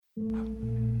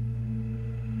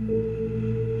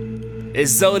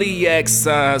It's Zodiac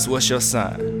Signs, what's your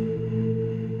sign?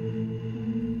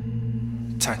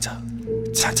 Turnt up,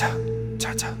 turnt up,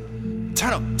 turnt up.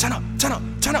 Turn up, turn up, turn up,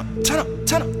 turn up, turn up,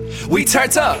 turn up. We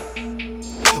turnt up,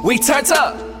 we turnt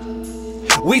up,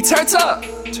 we turnt up,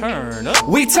 turn up,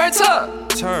 we turnt up,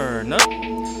 turn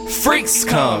up. Freaks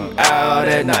come out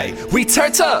at night. We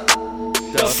turnt up.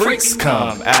 The freaks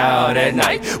come out at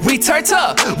night. We turnt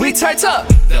up, we turnt up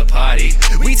the party.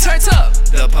 We turnt up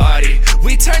the party.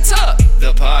 We turnt up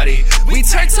the party. We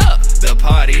turnt up the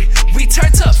party. We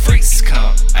turnt up. Freaks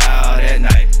come out at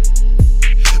night.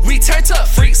 We turnt up.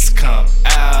 Freaks come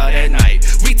out at night.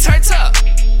 We turnt up.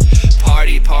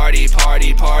 Party, party,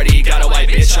 party, party. Got a white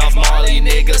bitch off Marley.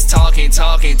 Niggas talking,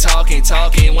 talking, talking,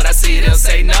 talking. When I see them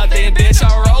say nothing, bitch,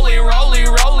 I'm rolling, rolling,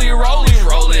 rolling, rolling,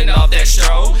 rolling off that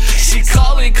strobe. She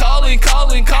calling, calling,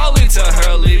 calling, calling to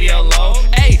her, leave me alone.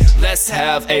 Hey, let's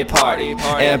have a party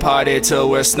and party till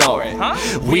we're snoring.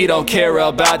 We don't care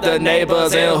about the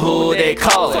neighbors and who they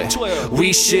calling.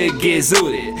 We should get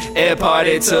zooted and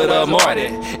party till the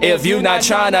morning. If you not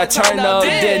tryna turn up,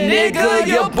 then nigga,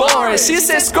 you're boring. She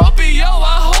said, Scorpio,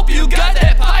 I hope you got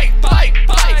that pipe, pipe,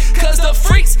 pipe. Cause the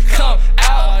freaks come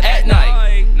out at night.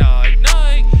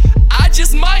 I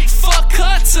just might fuck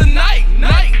her tonight,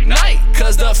 night, night.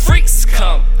 Cause the freaks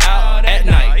come out at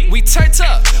night. We turnt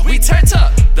up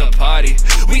the party.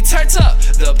 We turnt up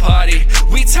the party.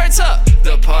 We turnt up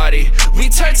the party. We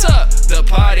turnt up the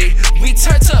party. We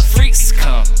turnt up. Freaks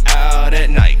come out at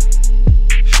night.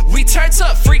 We turnt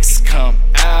up. Freaks come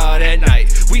out at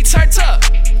night. We turnt up.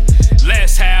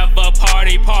 Let's have a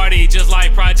party, party just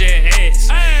like Project X.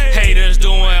 Hey. Haters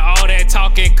doing all that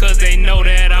talking cause they know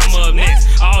that I'm up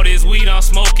next. All this weed I'm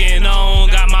smoking on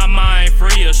got my mind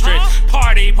free of stress.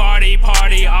 Party, party,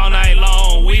 party all night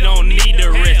long. We don't need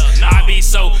to rest. I be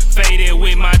so faded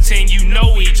with my team, you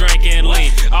know we drinking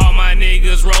lean. All my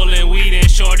niggas rolling weed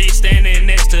and shorty standing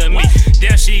next to me.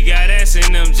 There she got ass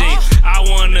in them jeans. I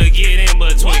wanna get in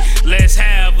between. Let's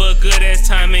have a good ass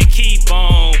time and keep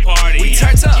on partying. We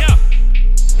turnt up. Yeah.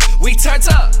 We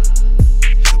turnt up.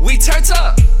 We turnt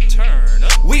up. Turn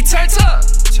up. We turnt up.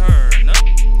 Turn up.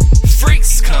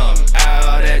 Freaks come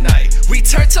out at night. We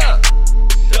turnt up.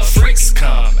 The freaks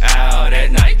come out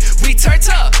at night. We turnt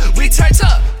up. We turnt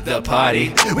up the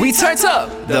party. We turnt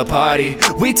up the party.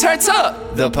 We turnt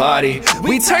up the party.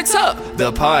 We turnt up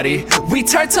the party. We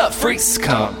turnt up. Freaks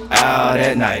come out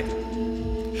at night.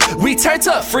 We turnt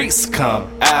up. Freaks come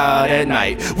out at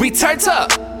night. We turnt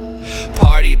up.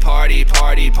 Party, party,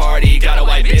 party, party. Got a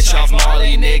white bitch off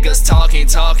Marley. Niggas talking,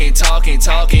 talking, talking,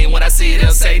 talking. When I see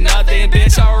them say nothing,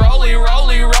 bitch, I'm rolling,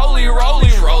 rolling, rolling,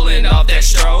 rolling, rolling off that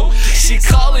strobe. She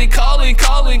calling, calling,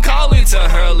 calling, calling to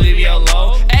her, leave me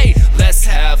alone. Hey, let's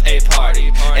have a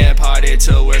party and party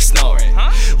till we're snoring.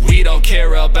 We don't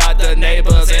care about the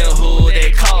neighbors and who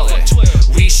they calling.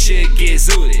 We should get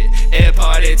zooted and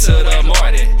party till the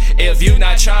morning. If you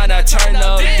not tryna turn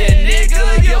up, then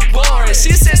nigga, you're boring.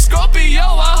 She said, Scorpio,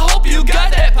 I hope you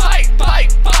got that pipe,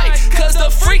 pipe, pipe. Cause the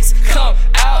freaks come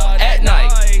out at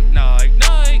night.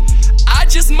 I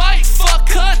just might fuck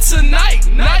her tonight,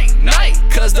 night, night.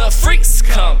 Cause the freaks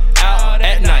come out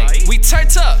at night. We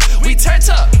turnt up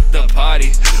the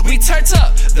party. We turnt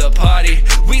up the party.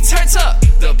 We turnt up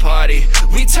the party.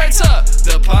 We turnt up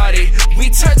the party. We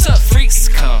turnt up. Freaks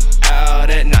come out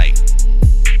at night.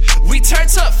 We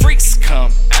turnt up. Freaks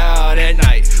come out at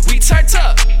night. We turnt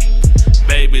up.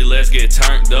 Baby, let's get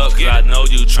turned up, cause I know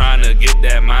you tryna get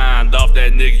that mind off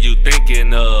that nigga you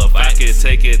thinking of. I can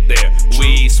take it there.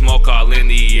 Weed, smoke all in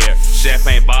the air.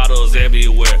 Champagne bottles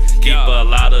everywhere. Keep a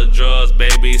lot of drugs,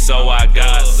 baby, so I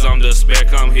got some to spare.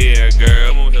 Come here,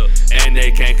 girl. And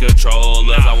they can't control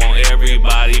us. I want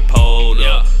everybody pulled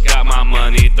up. Got my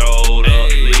money throwed up.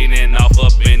 Leaning off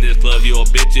up in this club. You a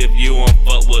bitch if you won't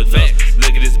fuck with us.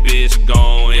 Look at this bitch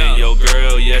going. Your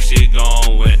girl, yeah, she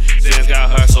going. Since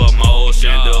got her so emotional.